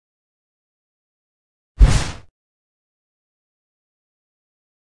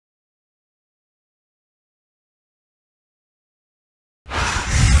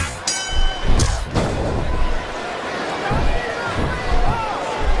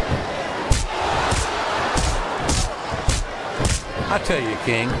I tell you,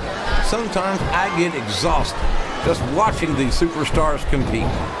 King, sometimes I get exhausted just watching these superstars compete.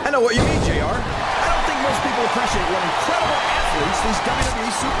 I know what you mean, JR. I don't think most people appreciate what incredible athletes these WWE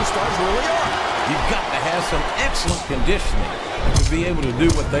superstars really are. You've got to have some excellent conditioning to be able to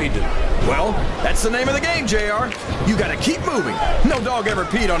do what they do. Well, that's the name of the game, JR. You got to keep moving. No dog ever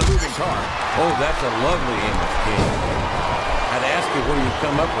peed on a moving car. Oh, that's a lovely image, King. I'd ask you where you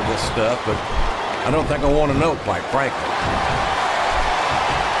come up with this stuff, but I don't think I want to know, quite frankly.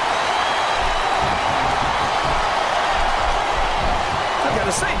 I've got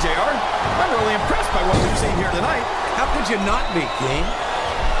to say, JR, I'm really impressed by what we've seen here tonight. How could you not be, King?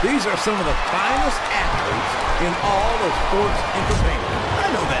 These are some of the finest athletes in all of sports entertainment. I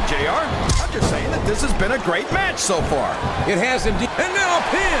know that, JR. I'm just saying that this has been a great match so far. It has indeed. And now a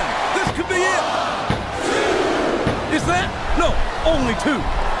pin! This could be it! Is that? No, only two.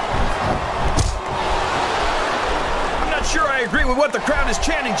 I'm not sure I agree with what the crowd is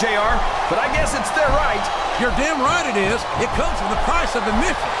chanting, JR, but I guess it's their right. You're damn right it is. It comes with the price of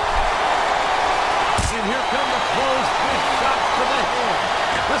admission. And here come the closed fist shots to the head.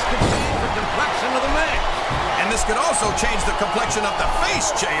 This could change the complexion of the match. And this could also change the complexion of the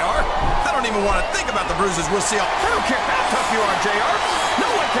face, JR. I don't even want to think about the bruises we'll see. I don't care how tough you are, JR. No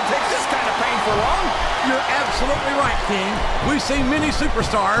one can take this kind of pain for long. You're absolutely right, King. We've seen many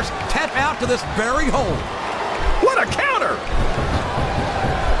superstars tap out to this very hold. What a counter!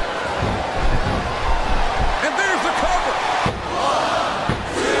 And there's the cover.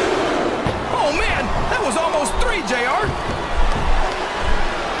 1, 2. Oh, man, that was almost 3, JR.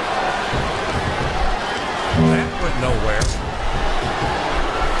 That went nowhere.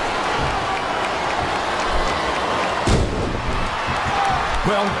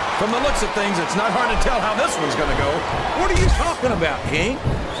 Well, from the looks of things, it's not hard to tell how this one's going to go. What are you talking about, King?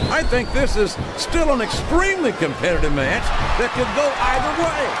 I think this is still an extremely competitive match that could go either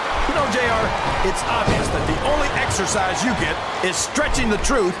way. You know, JR, it's obvious that the only exercise you get is stretching the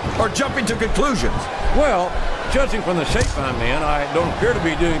truth or jumping to conclusions. Well, judging from the shape I'm in, I don't appear to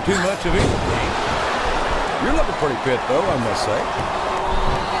be doing too much of either, King. You're looking pretty fit, though, I must say.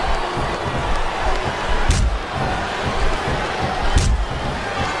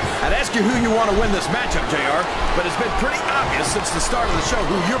 I'd ask you who you want to win this matchup, JR, but it's been pretty obvious since the start of the show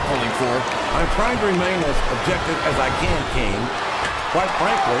who you're pulling for. I'm trying to remain as objective as I can, King. Quite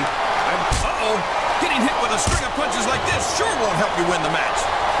frankly, Uh-oh! Getting hit with a string of punches like this sure won't help you win the match.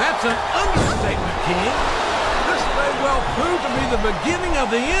 That's an understatement, King. This may well prove to be the beginning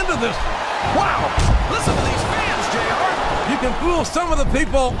of the end of this one. Wow! Listen to these fans, JR! You can fool some of the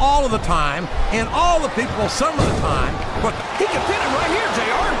people all of the time, and all the people some of the time, but he can pin him right here,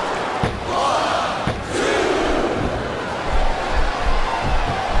 JR! 1,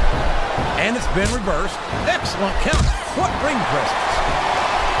 2. And it's been reversed. Excellent count. What ring presence.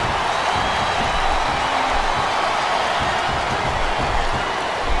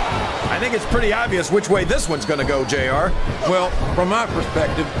 I think it's pretty obvious which way this one's going to go, JR. Well, from my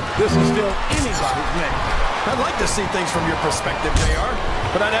perspective, this is still anybody's match. I'd like to see things from your perspective, JR,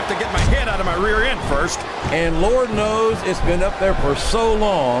 but I'd have to get my head out of my rear end first. And Lord knows it's been up there for so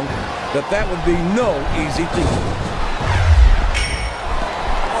long that that would be no easy thing.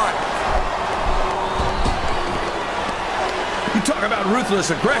 You talk about ruthless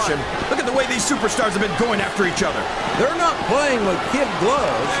aggression. Look at the way these superstars have been going after each other. They're not playing with kid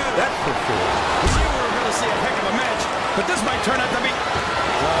gloves, that's for sure. We knew we were going to see a heck of a match, but this might turn out to be...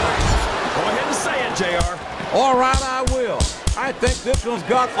 Go ahead and say it, JR. All right, I will. I think this one's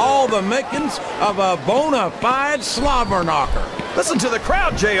got all the makings of a bona fide slobber knocker. Listen to the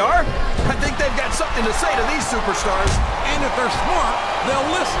crowd, JR. I think they've got something to say to these superstars. And if they're smart,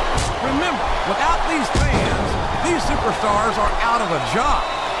 they'll listen. Remember, without these fans, these superstars are out of a job.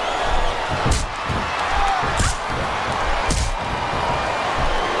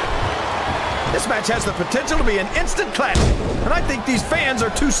 This match has the potential to be an instant classic, and I think these fans are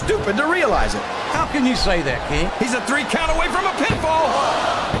too stupid to realize it. How can you say that, King? He's a 3 count away from a pinfall.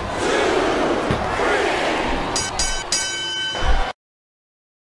 1, 2.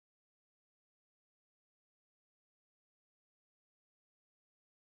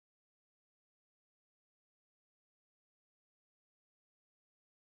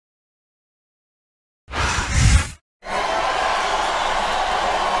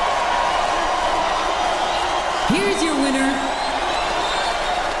 Here's your winner,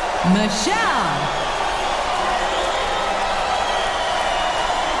 Michelle.